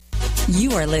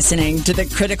You are listening to the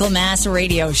Critical Mass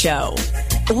Radio Show,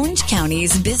 Orange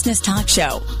County's business talk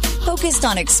show, focused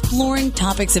on exploring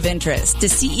topics of interest to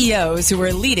CEOs who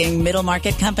are leading middle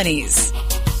market companies.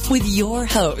 With your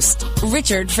host,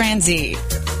 Richard Franzi.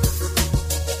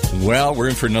 Well, we're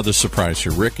in for another surprise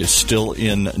here. Rick is still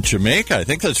in Jamaica. I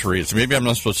think that's where he is. Maybe I'm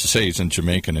not supposed to say he's in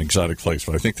Jamaica, an exotic place,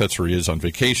 but I think that's where he is on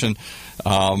vacation.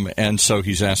 And so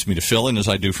he's asked me to fill in, as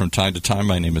I do from time to time.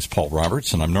 My name is Paul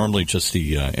Roberts, and I'm normally just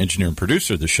the engineer and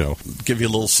producer of the show. Give you a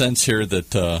little sense here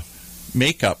that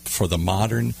makeup for the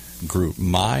modern group,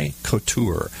 My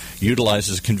Couture,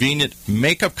 utilizes a convenient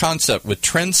makeup concept with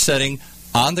trend-setting,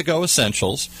 on-the-go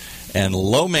essentials and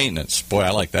low maintenance. Boy,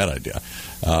 I like that idea.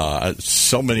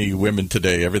 So many women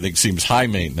today, everything seems high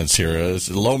maintenance here.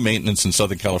 Low maintenance in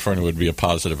Southern California would be a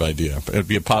positive idea. It would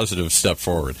be a positive step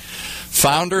forward.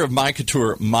 Founder of My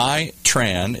Couture, Mai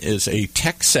Tran, is a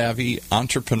tech-savvy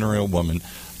entrepreneurial woman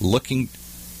looking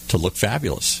to look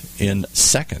fabulous in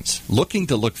seconds. Looking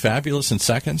to look fabulous in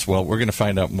seconds? Well, we're going to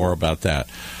find out more about that.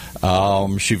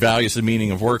 She values the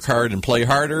meaning of work hard and play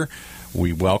harder.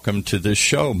 We welcome to this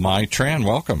show Mai Tran.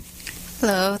 Welcome.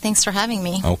 Hello. Thanks for having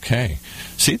me. Okay.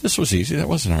 See, this was easy. That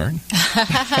wasn't hard.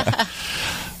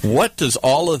 What does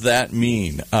all of that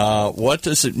mean? What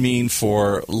does it mean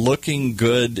for looking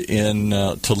good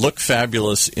to look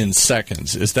fabulous in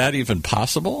seconds? Is that even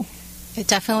possible? It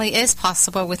definitely is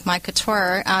possible with My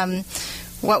Couture.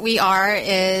 What we are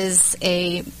is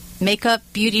a makeup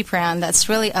beauty brand that's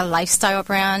really a lifestyle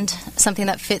brand, something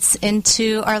that fits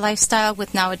into our lifestyle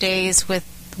with nowadays with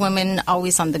women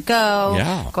always on the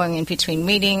go, going in between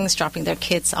meetings, dropping their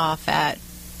kids off at,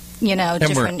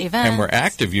 different events. And we're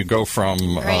active. You go from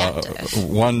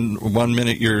one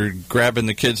minute you're grabbing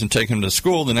the kids and taking them to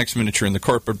school, the next minute you're in the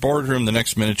corporate boardroom, the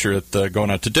next minute you're at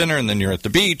going out to dinner, and then you're at the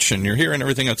beach, and you're here and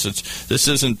everything else. This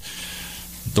isn't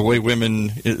the way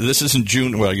women. This isn't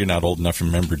June. Well, you're not old enough to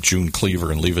remember June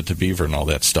Cleaver and Leave It to Beaver and all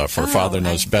that stuff. Her father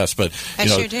knows best, but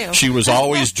sure do. She was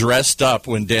always dressed up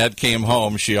when Dad came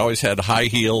home. She always had high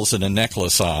heels and a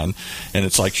necklace on, and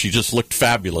it's like she just looked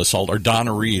fabulous. Or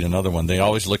Donna Reed, another one. They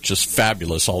always looked just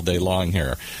fabulous all day long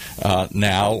here.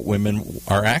 Now women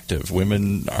are active.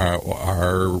 Women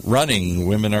are running.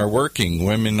 Women are working.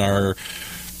 Women are.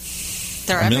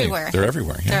 They're everywhere. They're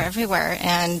everywhere. Yeah. They're everywhere,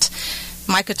 and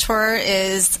My Couture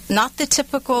is not the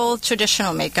typical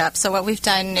traditional makeup. So what we've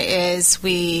done is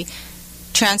we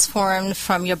transformed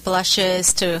from your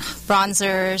blushes to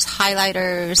bronzers,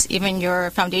 highlighters, even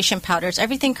your foundation powders.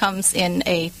 Everything comes in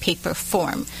a paper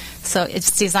form. So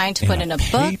it's designed to put in a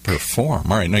book. Paper form.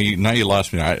 All right, now you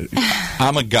lost me.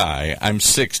 I'm a guy. I'm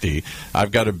 60.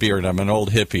 I've got a beard. I'm an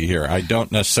old hippie here. I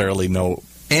don't necessarily know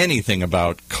anything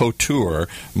about couture,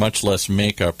 much less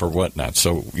makeup or whatnot.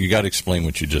 So you got to explain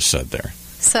what you just said there.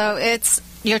 So it's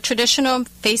your traditional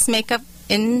face makeup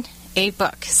in a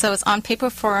book. So it's on paper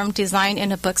form, designed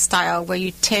in a book style, where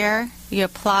you tear, you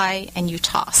apply, and you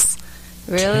toss.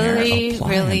 Really.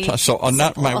 So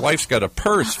my wife's got a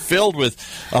purse filled with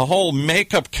a whole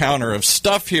makeup counter of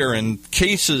stuff here and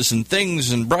cases and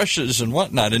things and brushes and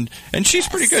whatnot. And she's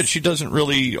pretty good. She doesn't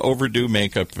really overdo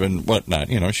makeup and whatnot.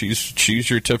 She's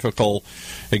your typical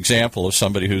example of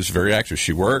somebody who's very active.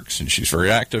 She works and she's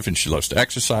very active and she loves to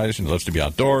exercise and loves to be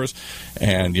outdoors.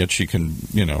 And yet she can,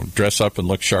 dress up and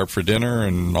look sharp for dinner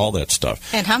and all that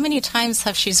stuff. And how many times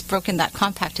have she broken that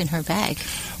compact in her bag?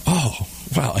 Oh,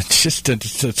 well,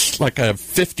 it's like a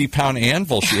 50-pound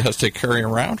anvil she has to carry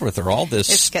around with her, all this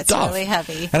stuff. It gets really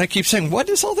heavy. And I keep saying, what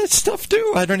does all that stuff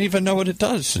do? I don't even know what it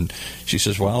does. And she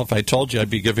says, well, if I told you, I'd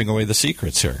be giving away the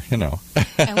secrets here, And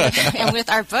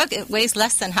with our book, it weighs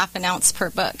less than half an ounce per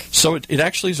book. So it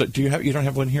actually is. You don't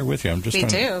have one here with you?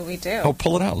 We do. Oh,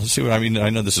 pull it out. Let's see what I mean. I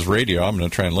know this is radio. I'm going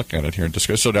to try and look at it here and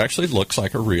discuss. So it actually looks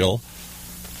like a real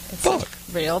book.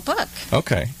 A real book.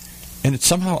 Okay. And it's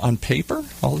somehow on paper?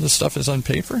 All of this stuff is on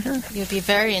paper here? You'll be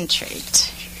very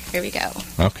intrigued. Here we go.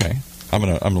 Okay. I'm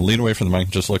gonna lean away from the mic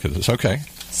and just look at this. Okay.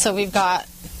 So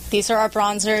these are our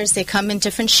bronzers. They come in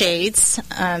different shades.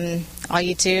 All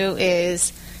you do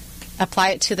is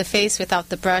apply it to the face without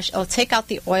the brush. It'll take out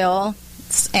the oil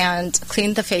and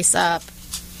clean the face up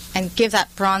and give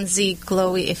that bronzy,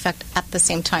 glowy effect at the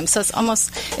same time. So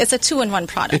it's a two-in-one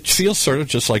product. It feels sort of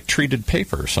just like treated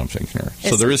paper or something here. It's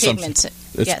so there is pigmented.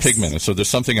 It's pigmented. So there's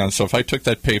something on. So if I took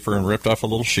that paper and ripped off a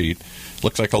little sheet,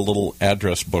 looks like a little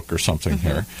address book or something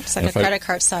here. It's like a credit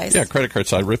card size. Yeah, credit card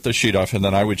size. I rip the sheet off, and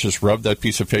then I would just rub that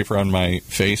piece of paper on my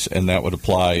face, and that would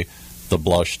apply the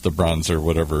blush, the bronzer,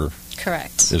 whatever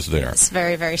Correct. is there. It's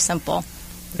very, very simple.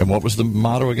 And what was the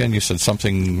motto again? You said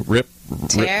something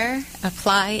tear,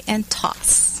 apply, and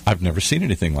toss. I've never seen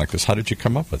anything like this. How did you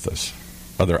come up with this?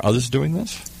 Are there others doing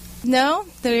this? No,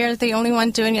 they're the only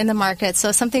one doing it in the market.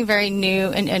 So something very new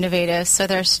and innovative. So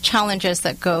there's challenges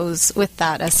that goes with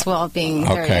that as well, being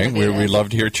very innovative. We love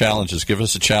to hear challenges. Give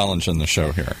us a challenge on the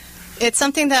show here. It's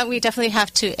something that we definitely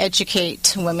have to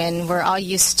educate women. We're all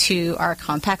used to our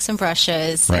compacts and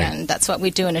brushes, right, and that's what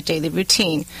we do in a daily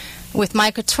routine. With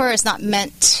My Couture, it's not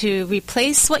meant to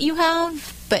replace what you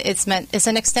have, but it's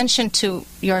an extension to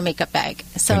your makeup bag.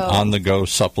 So an on-the-go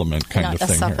supplement kind of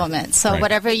thing. A supplement. Here. So right.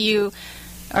 whatever you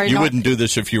are. You wouldn't do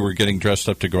this if you were getting dressed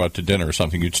up to go out to dinner or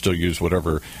something. You'd still use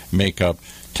whatever makeup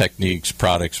techniques,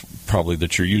 products, probably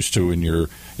that you're used to in your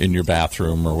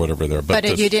bathroom or whatever there. But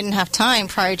if you didn't have time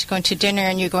prior to going to dinner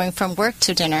and you're going from work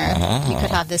to dinner, you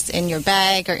could have this in your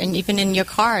bag or even in your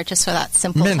car just for that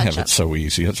simple Men touch-up. have it so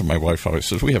easy. That's what my wife always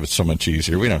says. We have it so much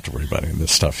easier. We don't have to worry about any of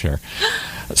this stuff here.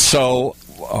 So,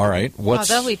 all right.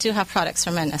 Although we do have products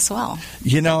for men as well.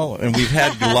 And we've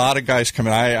had a lot of guys come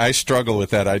in. I struggle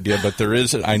with that idea, but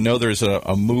I know there's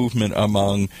a movement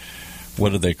among,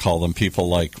 what do they call them? People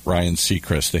like Ryan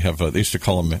Seacrest. They used to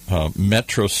call them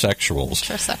metrosexuals.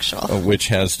 Metrosexual. Which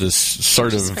has this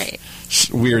sort of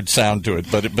weird sound to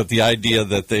it. But the idea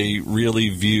that they really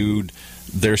viewed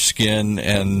their skin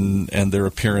and their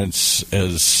appearance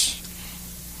as,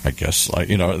 I guess,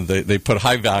 they put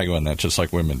high value on that, just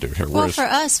like women do here. Well, for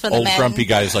us, for the old men, grumpy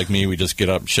guys like me, we just get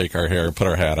up, shake our hair, put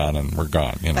our hat on, and we're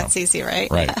gone. That's easy,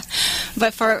 right? Right.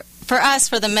 But for us,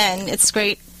 for the men, it's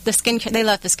great. The skincare, they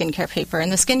love the skincare paper,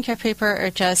 and the skincare paper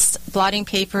are just blotting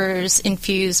papers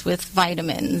infused with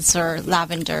vitamins or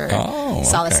lavender,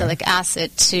 salicylic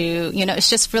acid. It's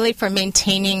just really for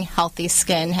maintaining healthy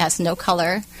skin. Has no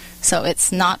color, so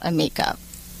it's not a makeup.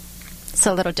 It's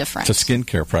a little different. It's a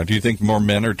skincare product. Do you think more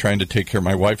men are trying to take care?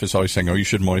 My wife is always saying, you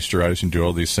should moisturize and do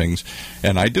all these things.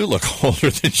 And I do look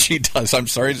older than she does, I'm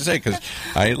sorry to say, because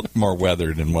I look more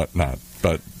weathered and whatnot.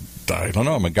 But I don't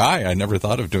know. I'm a guy. I never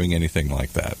thought of doing anything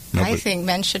like that. I think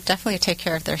men should definitely take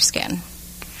care of their skin.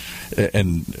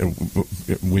 And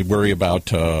we worry about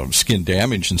skin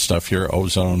damage and stuff here,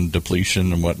 ozone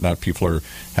depletion and whatnot. People are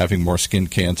having more skin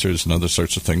cancers and other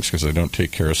sorts of things because they don't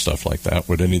take care of stuff like that.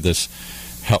 Would any of this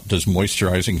help? Does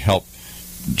moisturizing help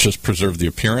just preserve the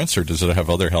appearance, or does it have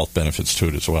other health benefits to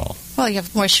it as well? Well, you have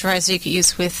moisturizer you could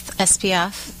use with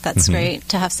SPF. That's great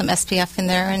to have some SPF in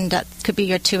there, and that could be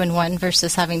your 2-in-1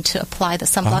 versus having to apply the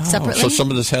sunblock separately. So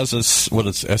some of this has what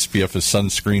it's SPF is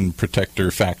sunscreen protector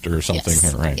factor or something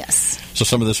here, right? Yes. So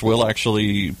some of this will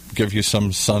actually give you some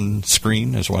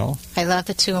sunscreen as well? I love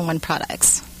the 2-in-1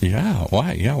 products. Yeah,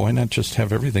 why? Yeah, why not just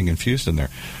have everything infused in there?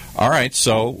 All right,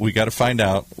 so we got to find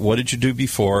out, what did you do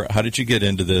before? How did you get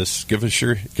into this? Give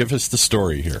us the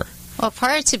story here. Well,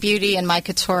 prior to beauty and My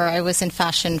Couture, I was in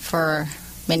fashion for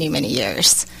many, many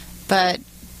years. But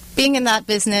being in that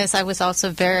business, I was also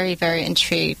very, very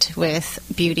intrigued with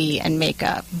beauty and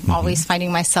makeup. Always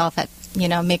finding myself at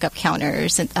makeup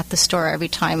counters at the store every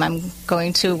time I'm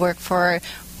going to work for,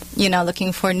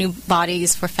 looking for new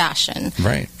bodies for fashion.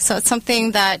 Right. So it's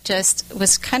something that just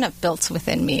was kind of built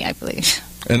within me, I believe.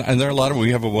 And there are a lot of,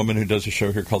 we have a woman who does a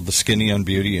show here called The Skinny on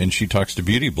Beauty, and she talks to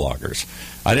beauty bloggers.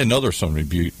 I didn't know there were so many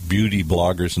beauty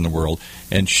bloggers in the world.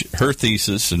 And her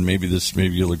thesis, and maybe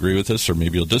you'll agree with this or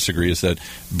maybe you'll disagree, is that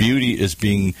beauty is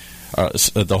being,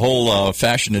 the whole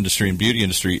fashion industry and beauty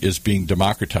industry is being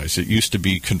democratized. It used to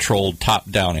be controlled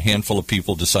top-down. A handful of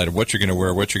people decided what you're going to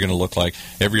wear, what you're going to look like.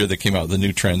 Every year they came out with the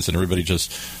new trends, and everybody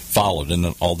just followed, and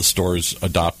then all the stores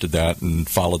adopted that and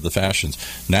followed the fashions.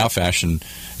 Now fashion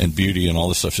and beauty and all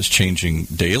this stuff is changing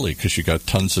daily because you got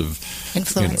tons of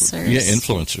influencers.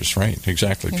 Influencers, right?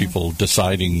 Exactly. Yeah. People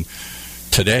deciding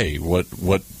today what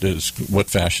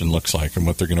fashion looks like and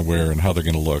what they're going to wear and how they're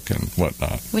going to look and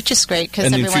whatnot. Which is great because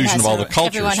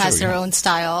everyone has their own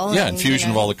style. Yeah,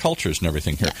 infusion of all the cultures and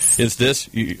everything here. Yes. Is this?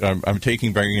 I'm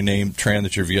taking by your name, Tran,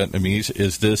 that you're Vietnamese.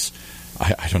 Is this?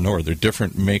 I don't know. Are there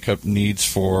different makeup needs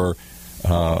for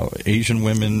Asian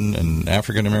women and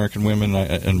African American women?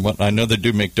 I know they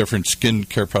do make different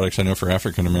skincare products. I know for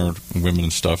African American women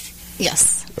and stuff.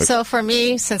 Yes. So for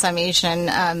me, since I'm Asian,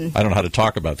 I don't know how to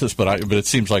talk about this, but it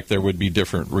seems like there would be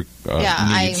different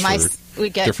needs we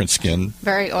get different skin.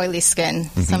 Very oily skin.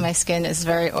 So my skin is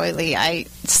very oily.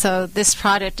 So this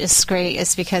product is great.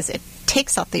 Is because it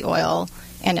takes out the oil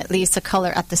and it leaves the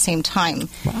color at the same time.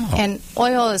 Wow. And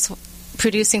oil is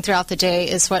producing throughout the day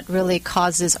is what really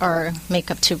causes our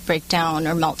makeup to break down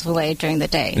or melt away during the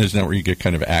day. Isn't that where you get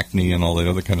kind of acne and all that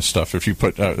other kind of stuff? If you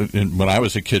put, when I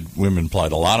was a kid, women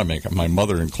applied a lot of makeup, my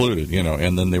mother included,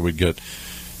 and then they would get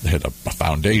they had a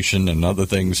foundation and other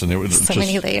things, and it was so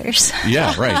many layers.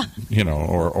 Yeah, right.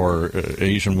 Or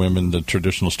Asian women, the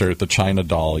traditional stereotype, the China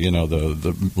doll.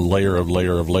 The layer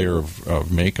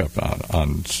of makeup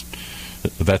on.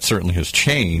 That certainly has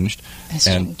changed,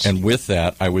 and with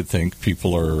that, I would think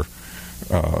people are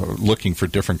looking for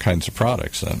different kinds of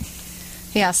products. Then,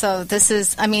 yeah. So this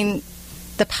is,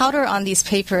 the powder on these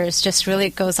papers just really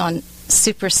goes on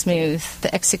super smooth.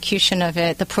 The execution of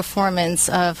it, the performance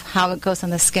of how it goes on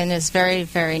the skin is very,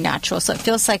 very natural. So it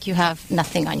feels like you have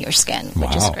nothing on your skin,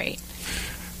 which is great.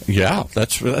 Yeah,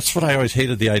 that's what I always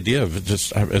hated the idea of.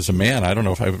 Just as a man, I don't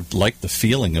know if I would like the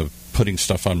feeling of putting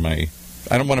stuff on my.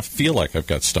 I don't want to feel like I've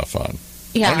got stuff on.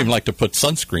 Yeah. I don't even like to put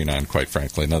sunscreen on, quite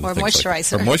frankly. Or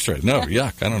moisturizer. Or moisturizer. No,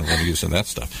 yuck. I don't want to use that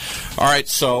stuff. All right,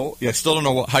 so I still don't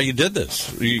know how you did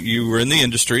this. You were in the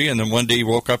industry, and then one day you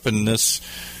woke up and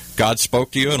God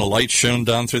spoke to you and a light shone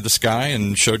down through the sky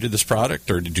and showed you this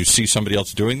product? Or did you see somebody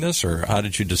else doing this? Or how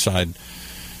did you decide?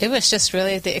 It was just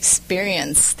really the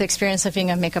experience of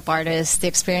being a makeup artist, the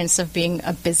experience of being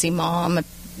a busy mom, a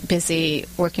busy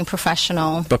working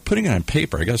professional. But putting it on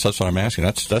paper, I guess that's what I'm asking.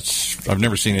 That's I've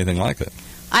never seen anything like that.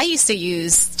 I used to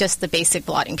use just the basic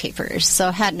blotting papers, so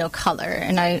it had no color.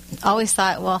 And I always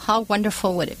thought, well, how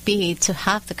wonderful would it be to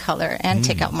have the color and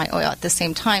take out my oil at the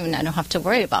same time, and I don't have to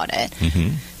worry about it.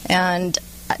 Mm-hmm. And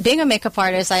being a makeup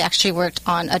artist, I actually worked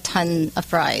on a ton of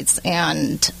brides.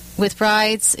 And with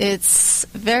brides, it's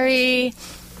you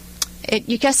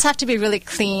just have to be really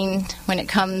clean when it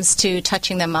comes to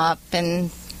touching them up.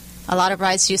 And a lot of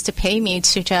brides used to pay me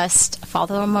to just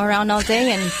follow them around all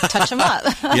day and touch them up.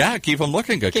 Yeah, keep them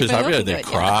looking good. Because they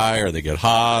cry or they get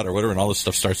hot or whatever, and all this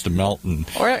stuff starts to melt.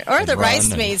 Or the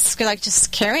bridesmaids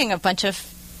just carrying a bunch of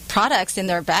products in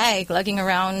their bag, lugging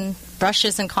around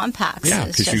brushes and compacts. Yeah,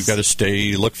 because you've got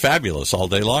to look fabulous all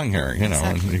day long here,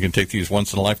 exactly. And you can take these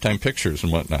once-in-a-lifetime pictures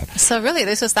and whatnot. So really,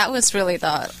 that was really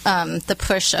the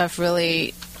push of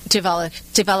really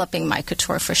developing my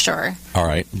couture for sure. All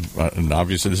right. And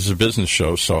obviously, this is a business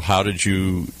show, so how did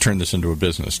you turn this into a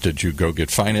business? Did you go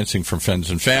get financing from friends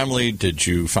and family? Did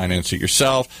you finance it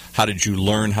yourself? How did you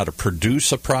learn how to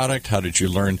produce a product? How did you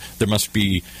learn? There must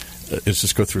be... Does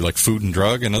this go through like food and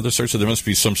drug and other sorts? So there must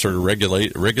be some sort of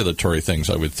regulatory things,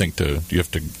 I would think, you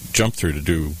have to jump through to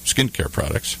do skincare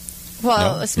products.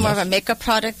 Well, no? It's more of a makeup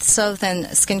product than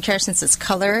skincare since it's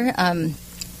color.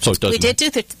 So it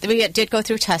doesn't. We did go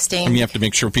through testing. And you have to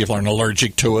make sure people aren't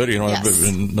allergic to it, yes.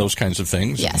 And those kinds of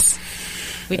things. Yes.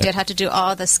 We did have to do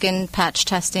all the skin patch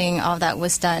testing. All that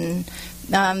was done.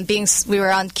 We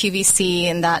were on QVC,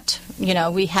 and that,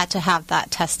 we had to have that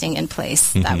testing in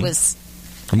place. Mm-hmm. That was...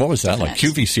 And what was that like?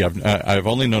 QVC, I've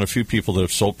only known a few people that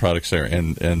have sold products there,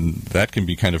 and that can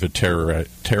be kind of a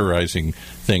terrorizing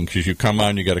thing, because you come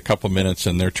on, you got a couple minutes,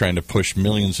 and they're trying to push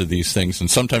millions of these things,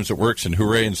 and sometimes it works, and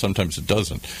hooray, and sometimes it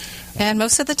doesn't. And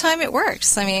most of the time it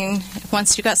works.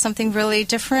 Once you got something really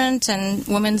different and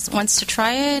women wants to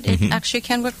try it, it actually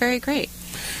can work very great.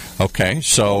 Okay,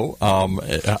 so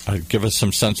give us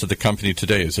some sense of the company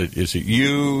today. Is it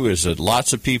you? Is it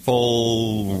lots of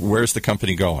people? Where's the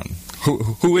company going?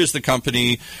 Who is the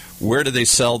company? Where do they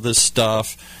sell this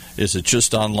stuff? Is it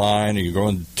just online? Are you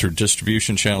going through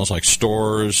distribution channels like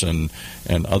stores and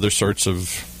other sorts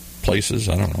of places?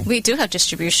 I don't know. We do have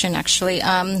distribution, actually.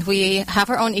 We have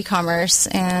our own e-commerce,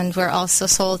 and we're also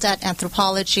sold at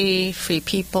Anthropologie, Free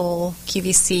People,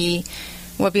 QVC.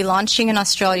 We'll be launching in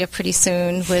Australia pretty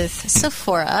soon with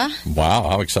Sephora. Wow,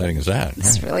 how exciting is that?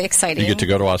 It's really exciting. You get to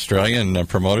go to Australia and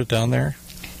promote it down there?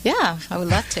 Yeah, I would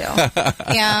love to.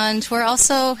 And we're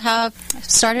also have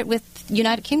started with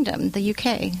United Kingdom, the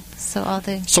UK. So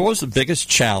what was the biggest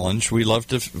challenge? We love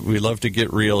to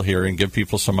get real here and give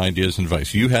people some ideas and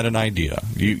advice. You had an idea.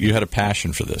 You had a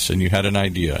passion for this, and you had an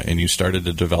idea, and you started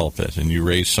to develop it, and you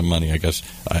raised some money. I guess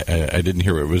I didn't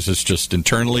hear it. Was this just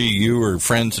internally, you or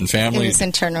friends and family? It was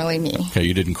internally me. Okay,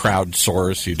 you didn't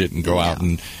crowdsource. You didn't go out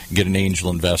and get an angel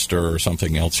investor or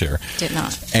something else here. Did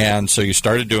not. And so you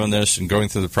started doing this and going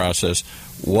through the process.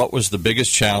 What was the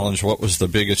biggest challenge? What was the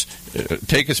biggest...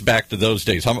 take us back to those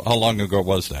days. How long ago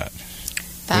was that?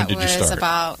 That was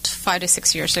about 5 to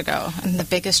 6 years ago. And the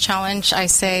biggest challenge, I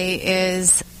say,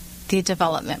 is the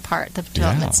development part, the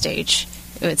development stage.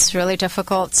 It's really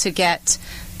difficult to get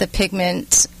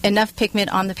enough pigment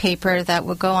on the paper that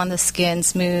will go on the skin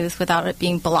smooth without it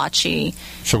being blotchy.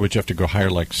 So would you have to go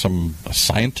hire like a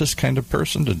scientist kind of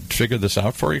person to figure this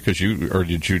out for you? Or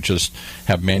did you just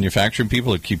have manufacturing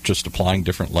people that keep just applying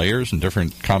different layers and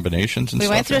different combinations and stuff?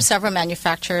 We went through several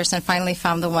manufacturers and finally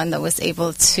found the one that was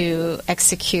able to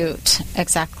execute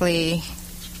exactly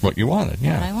what you wanted.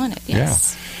 Yeah. What I wanted,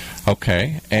 yes. Yeah.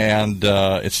 Okay, and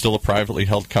it's still a privately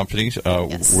held company.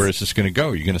 Yes. Where is this going to go?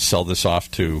 Are you going to sell this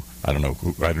off to, I don't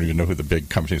even know who the big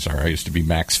companies are. I used to be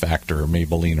Max Factor or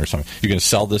Maybelline or something. You're going to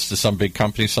sell this to some big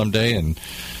company someday? And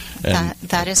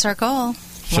that is our goal.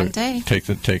 So one day. Take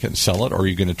it and sell it, or are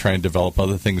you going to try and develop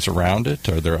other things around it?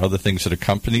 Are there other things that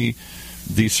accompany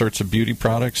these sorts of beauty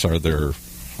products? Are there,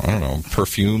 I don't know,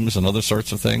 perfumes and other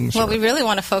sorts of things? Well, we really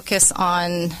want to focus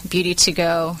on beauty to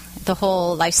go, the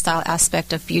whole lifestyle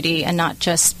aspect of beauty, and not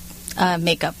just a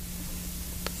makeup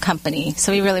company.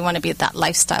 So we really want to be that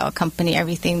lifestyle company,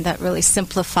 everything that really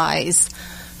simplifies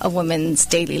a woman's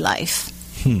daily life.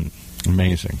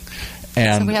 Amazing.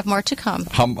 And so we have more to come.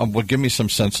 Well, give me some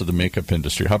sense of the makeup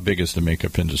industry. How big is the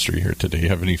makeup industry here today? You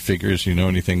have any figures? You know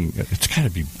anything? It's got to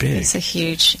be big. It's a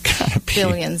huge,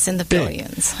 billions in the big.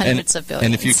 Billions, hundreds of billions.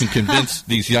 And if you can convince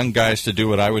these young guys to do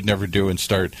what I would never do and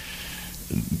start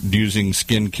using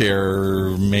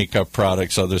skincare, makeup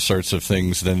products, other sorts of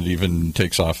things, then it even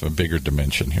takes off a bigger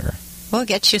dimension here. We'll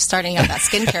get you starting on that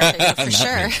skincare for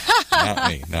sure.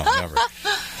 Not me. No, never.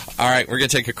 All right, we're going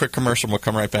to take a quick commercial. We'll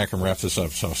come right back and wrap this up,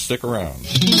 so stick around.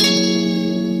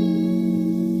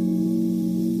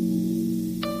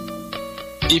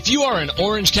 If you are an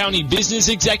Orange County business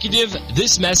executive,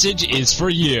 this message is for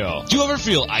you. Do you ever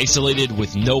feel isolated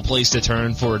with no place to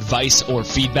turn for advice or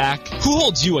feedback? Who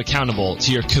holds you accountable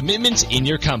to your commitments in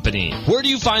your company? Where do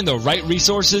you find the right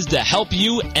resources to help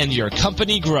you and your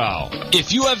company grow?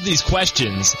 If you have these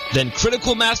questions, then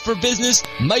Critical Mass for Business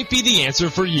might be the answer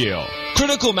for you.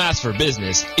 Critical Mass for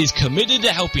Business is committed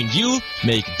to helping you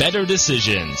make better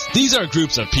decisions. These are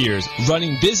groups of peers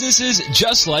running businesses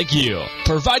just like you,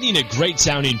 providing a great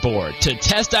sounding board to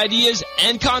test ideas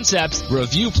and concepts,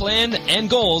 review plans and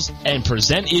goals, and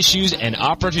present issues and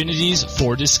opportunities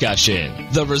for discussion.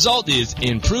 The result is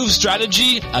improved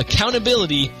strategy,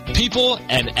 accountability, people,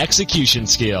 and execution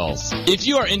skills. If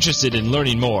you are interested in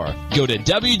learning more, go to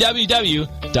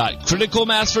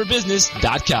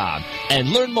www.criticalmassforbusiness.com and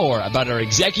learn more about our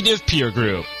executive peer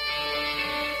group.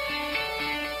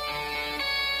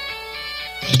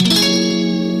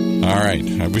 All right.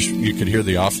 I wish you could hear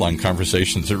the offline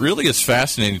conversations. It really is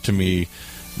fascinating to me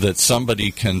that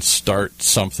somebody can start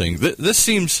something. This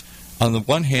seems, on the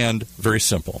one hand, very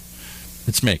simple.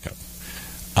 It's makeup.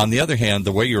 On the other hand,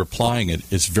 the way you're applying it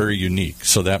is very unique.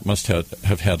 So that must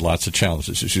have had lots of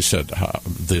challenges. As you said,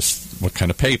 what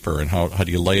kind of paper and how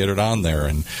do you lay it on there?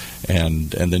 And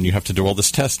then you have to do all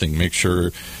this testing, make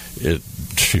sure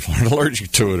people aren't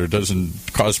allergic to it or doesn't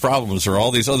cause problems or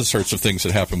all these other sorts of things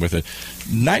that happen with it.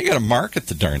 Now you got to market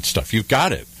the darn stuff. You've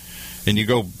got it. And you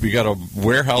got a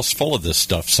warehouse full of this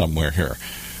stuff somewhere here.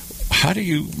 How do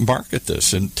you market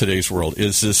this in today's world?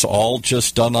 Is this all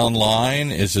just done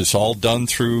online? Is this all done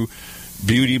through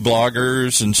beauty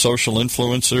bloggers and social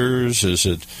influencers?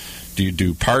 Do you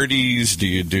do parties? Do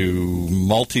you do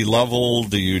multi-level?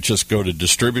 Do you just go to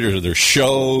distributors? Are there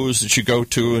shows that you go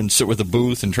to and sit with a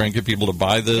booth and try and get people to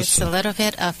buy this? It's a little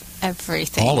bit of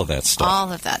everything. All of that stuff.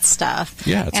 All of that stuff.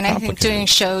 Yeah, it's and I think complicated. doing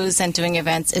shows and doing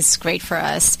events is great for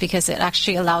us because it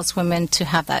actually allows women to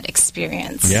have that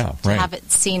experience. Yeah, right. To have it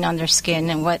seen on their skin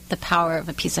and what the power of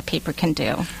a piece of paper can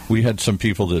do. We had some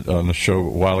people that on the show a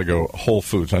while ago, Whole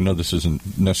Foods. I know this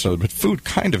isn't necessarily, but food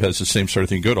kind of has the same sort of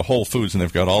thing. You go to Whole Foods and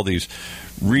they've got all these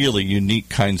really unique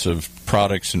kinds of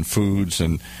products and foods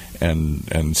and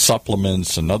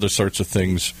supplements and other sorts of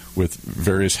things with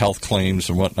various health claims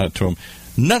and whatnot to them,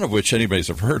 none of which anybody's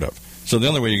ever heard of. So the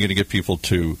only way you're going to get people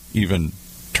to even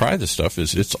try this stuff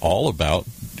is it's all about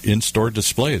in-store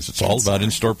displays. It's all about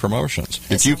in-store promotions.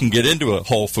 If you can get into a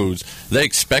Whole Foods, they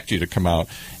expect you to come out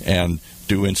and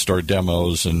do in-store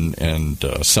demos and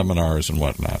seminars and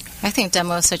whatnot. I think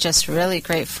demos are just really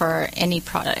great for any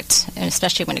product, and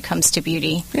especially when it comes to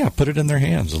beauty. Yeah, put it in their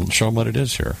hands and show them what it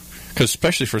is here. Because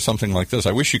especially for something like this,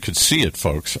 I wish you could see it,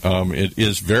 folks. It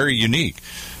is very unique.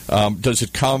 Does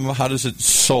it come, how does it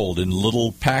sold? In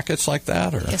little packets like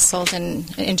that? Or? It's sold in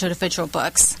individual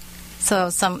books. So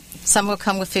some will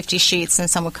come with 50 sheets and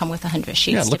some will come with 100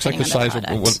 sheets. Yeah, it looks like the size of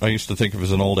what I used to think of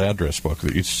as an old address book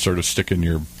that you sort of stick in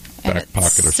your back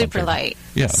pocket or something. Super light.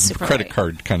 Yeah, super credit light.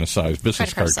 card kind of size,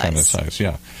 business card kind of size,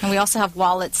 yeah. And we also have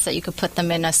wallets that you could put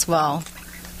them in as well.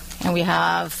 And we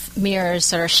have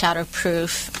mirrors that are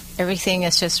shatterproof. Everything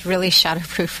is just really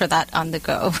shatterproof for that on the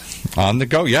go. On the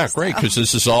go, yeah, great, because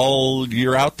this is all,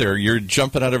 you're out there, you're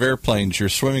jumping out of airplanes, you're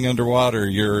swimming underwater,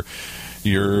 you're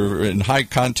in high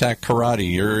contact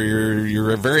karate,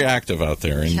 you're very active out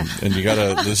there, and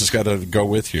this has got to go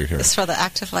with you here. It's for the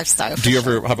active lifestyle. Do you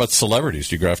ever, how about celebrities?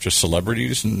 Do you go after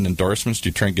celebrities and endorsements? Do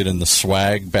you try and get in the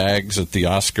swag bags at the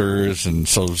Oscars, and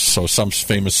so some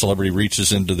famous celebrity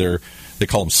reaches into their they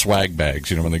call them swag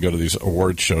bags, when they go to these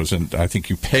award shows, and I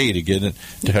think you pay to get it,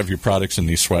 to have your products in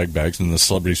these swag bags, and the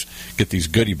celebrities get these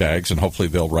goodie bags, and hopefully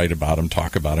they'll write about them,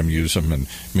 talk about them, use them, and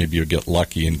maybe you'll get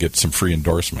lucky and get some free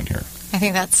endorsement here. I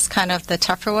think that's kind of the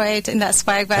Tupperware in that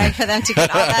swag bag for them to get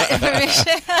all that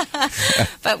information.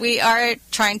 But we are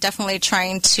definitely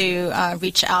trying to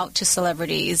reach out to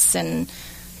celebrities and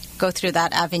go through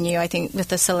that avenue. I think with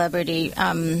the celebrity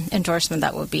endorsement,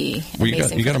 that would be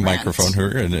amazing. You got a microphone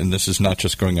here, and this is not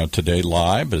just going out today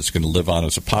live, but it's going to live on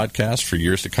as a podcast for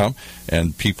years to come.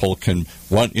 And people can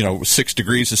 6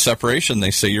 degrees of separation.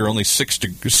 They say you're only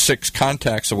six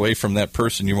contacts away from that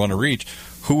person you want to reach.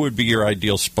 Who would be your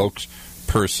ideal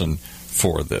spokesperson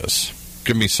for this?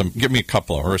 Give me a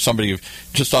couple, or somebody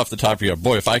just off the top of your head.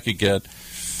 Boy, if I could get,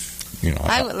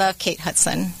 I would love Kate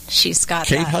Hudson. She's got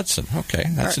Kate Hudson. Okay,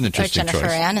 that's an interesting choice. Or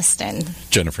Jennifer Aniston.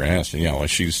 Jennifer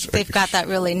Aniston. They've got that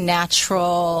really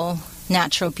natural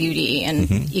beauty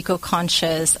and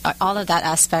eco-conscious. All of that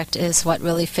aspect is what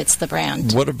really fits the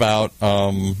brand. What about,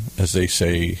 as they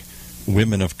say,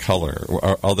 women of color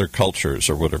or other cultures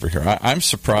or whatever here? I'm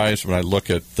surprised when I look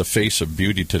at the face of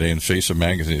beauty today and face of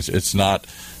magazines. It's not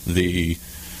the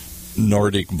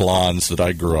Nordic blondes that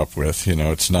I grew up with.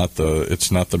 It's not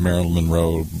the Marilyn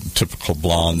Monroe typical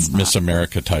blonde Miss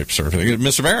America type sort of thing.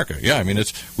 Miss America, yeah. I mean,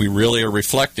 we really are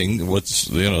reflecting what's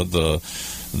the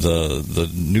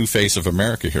new face of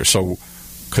America here. So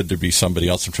could there be somebody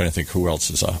else? I'm trying to think who else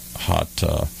is a hot.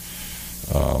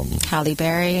 Halle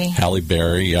Berry.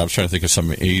 Yeah, I was trying to think of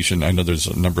some Asian. I know there's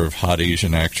a number of hot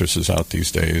Asian actresses out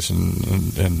these days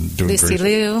and doing Lucy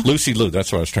Liu. Lucy Liu,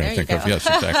 that's what I was trying to think of. Yes,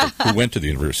 exactly. Who went to the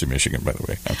University of Michigan, by the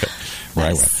way. Okay, where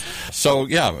I went. So,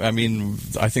 yeah, I mean,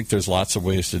 I think there's lots of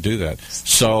ways to do that.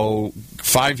 So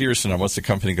 5 years from now, what's the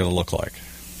company going to look like?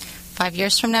 5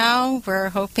 years from now, we're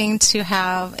hoping to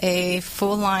have a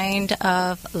full line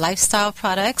of lifestyle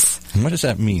products. And what does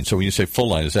that mean? So when you say full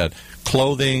line, is that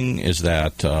clothing? Is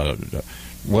that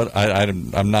what?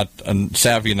 I'm not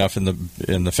savvy enough in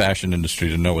the fashion industry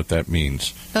to know what that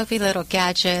means. There'll be little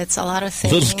gadgets, a lot of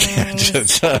things. Little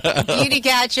gadgets, beauty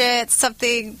gadgets,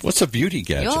 something. What's a beauty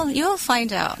gadget? You'll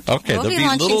find out. Okay, we'll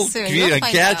there'll be little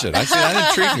gadget. I see that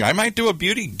intriguing. I might do a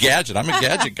beauty gadget. I'm a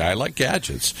gadget guy. I like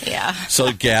gadgets. Yeah.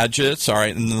 So gadgets, all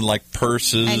right, and then like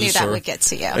purses. I knew that would get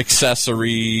to you.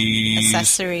 Accessories,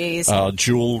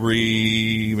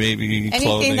 jewelry, maybe anything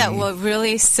clothing. that will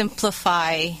really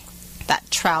simplify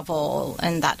that travel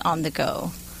and that on the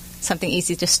go. Something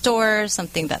easy to store,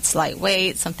 something that's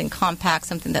lightweight, something compact,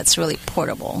 something that's really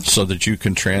portable. So that you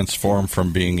can transform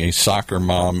from being a soccer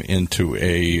mom into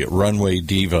a runway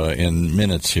diva in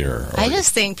minutes here. I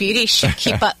just think beauty should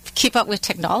keep up with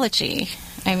technology.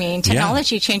 I mean,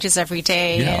 technology changes every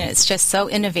day, and it's just so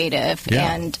innovative,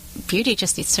 and beauty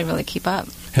just needs to really keep up.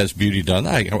 Has beauty done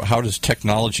that? How does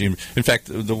technology... In fact,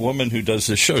 the woman who does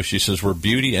this show, she says, where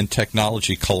beauty and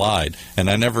technology collide, and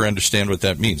I never understand what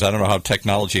that means. I don't know how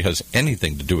technology has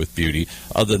anything to do with beauty,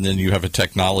 other than you have a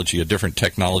different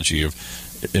technology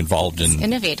involved in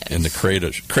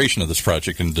the creation of this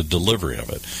project and the delivery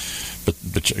of it. But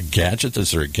a gadget? Is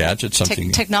there a gadget?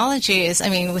 Something technology is. I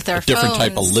mean, with our different phones,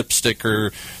 type of lipstick or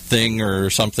thing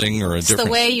or something, or a different.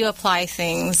 The way you apply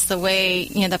things, the way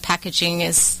the packaging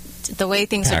is, the way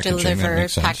things are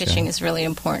delivered. Packaging is really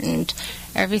important.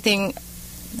 Everything.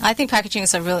 I think packaging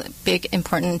is a really big,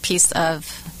 important piece of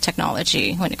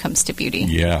technology when it comes to beauty.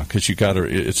 Yeah, because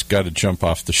it's got to jump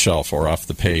off the shelf or off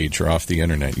the page or off the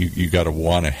internet. You got to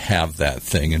want to have that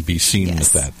thing and be seen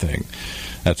with that thing.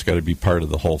 That's got to be part of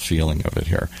the whole feeling of it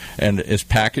here. And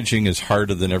packaging is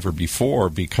harder than ever before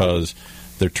because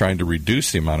they're trying to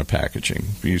reduce the amount of packaging.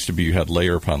 It used to be you had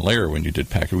layer upon layer when you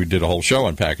did packaging. We did a whole show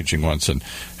on packaging once, and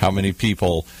how many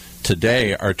people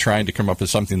today are trying to come up with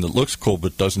something that looks cool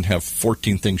but doesn't have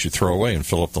 14 things you throw away and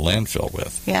fill up the landfill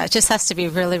with. Yeah, it just has to be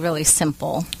really, really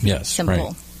simple. Yes, simple.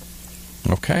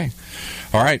 Right. Okay.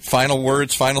 All right, final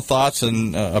words, final thoughts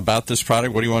about this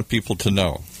product. What do you want people to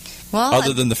know? Well,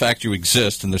 other than the fact you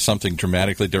exist and there's something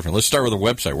dramatically different. Let's start with a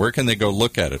website. Where can they go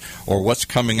look at it? Or what's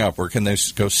coming up? Where can they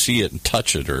go see it and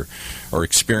touch it or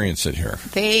experience it here?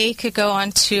 They could go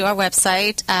onto our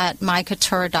website at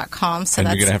mycouture.com. So and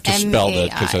you're going to have to spell that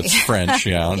because that's French.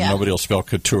 Yeah, Nobody will spell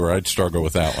couture. I'd struggle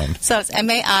with that one. So it's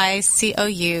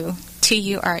MAICOUTURE.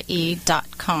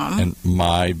 COUture.com. And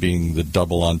my being the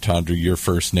double entendre, your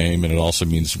first name, and it also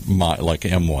means my, like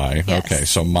M-Y. Yes. Okay,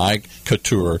 so My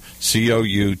Couture,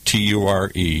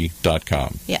 COUTURE.com.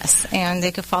 Yes, and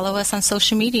they could follow us on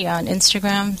social media, on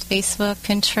Instagram, Facebook,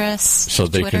 Pinterest, So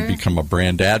they Twitter. can become a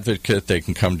brand advocate. They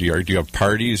can come to your, do you have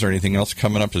parties or anything else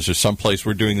coming up? Is there some place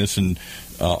we're doing this in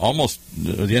almost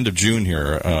the end of June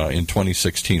here in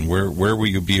 2016? Where will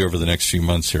you be over the next few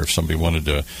months here if somebody wanted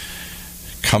to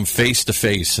come face to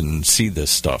face and see this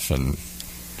stuff? And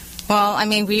Well, I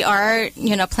mean, we are,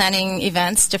 planning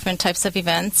events, different types of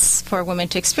events for women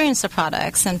to experience the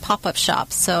products, and pop-up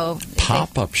shops. So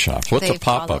pop-up shops. What's a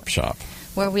pop-up shop?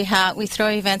 Where we throw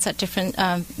events at different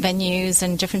venues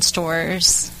and different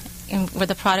stores, and where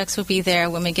the products will be there.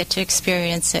 Women get to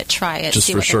experience it, try it, just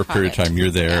see for a what short period of time.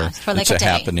 You're there. Yeah, for like it's a a day.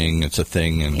 happening. It's a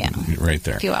thing, and right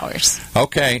there. A few hours.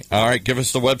 Okay. All right. Give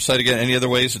us the website again. Any other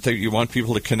ways that you want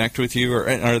people to connect with you? Or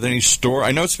are there any store?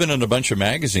 I know it's been in a bunch of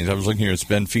magazines. I was looking here. It's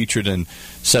been featured in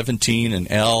 17 and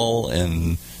Elle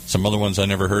and some other ones I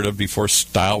never heard of before.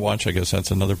 Style Watch, I guess that's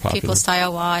another popular. People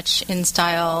Style Watch, In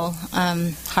Style,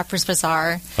 Harper's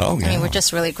Bazaar. Oh, yeah. I mean, we're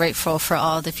just really grateful for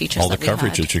all the features all the that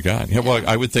coverage we had. that you got. Yeah, well,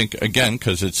 I would think, again,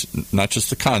 because it's not just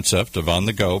the concept of on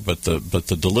the go, but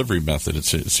the delivery method.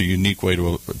 It's a unique way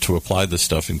to apply this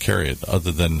stuff and carry it,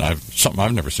 other than something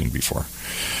I've never seen before.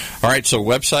 All right, so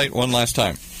website one last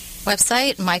time.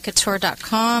 Website,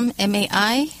 mycouture.com,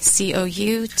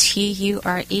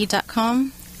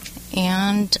 MAICOUTURE.com.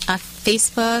 And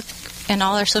Facebook and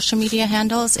all our social media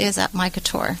handles is at My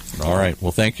Couture. All right.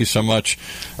 Well, thank you so much,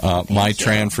 Mai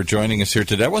Tran, for joining us here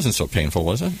today. That wasn't so painful,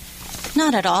 was it?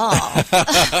 Not at all.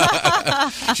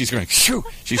 She's going, shoo!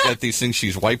 She's got these things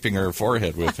she's wiping her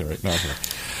forehead with right now.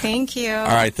 Thank you. All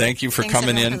right. Thank you for Thanks,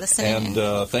 coming everyone, in. for listening.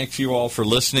 And thanks you all for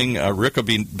listening. Rick will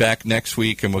be back next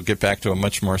week, and we'll get back to a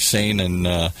much more sane and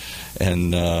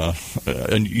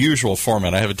unusual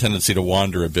format. I have a tendency to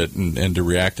wander a bit and to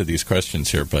react to these questions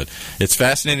here, but it's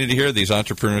fascinating to hear these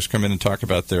entrepreneurs come in and talk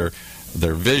about their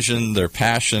vision, their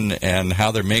passion, and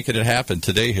how they're making it happen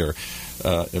today here.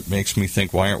 It makes me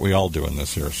think, why aren't we all doing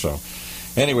this here? So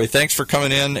anyway, thanks for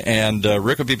coming in, and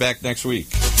Rick will be back next week.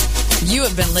 You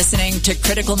have been listening to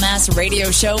Critical Mass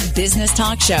Radio Show Business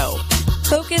Talk Show,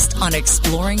 focused on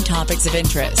exploring topics of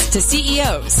interest to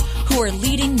CEOs who are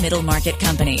leading middle market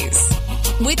companies.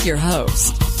 With your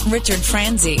host, Richard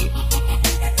Franzi.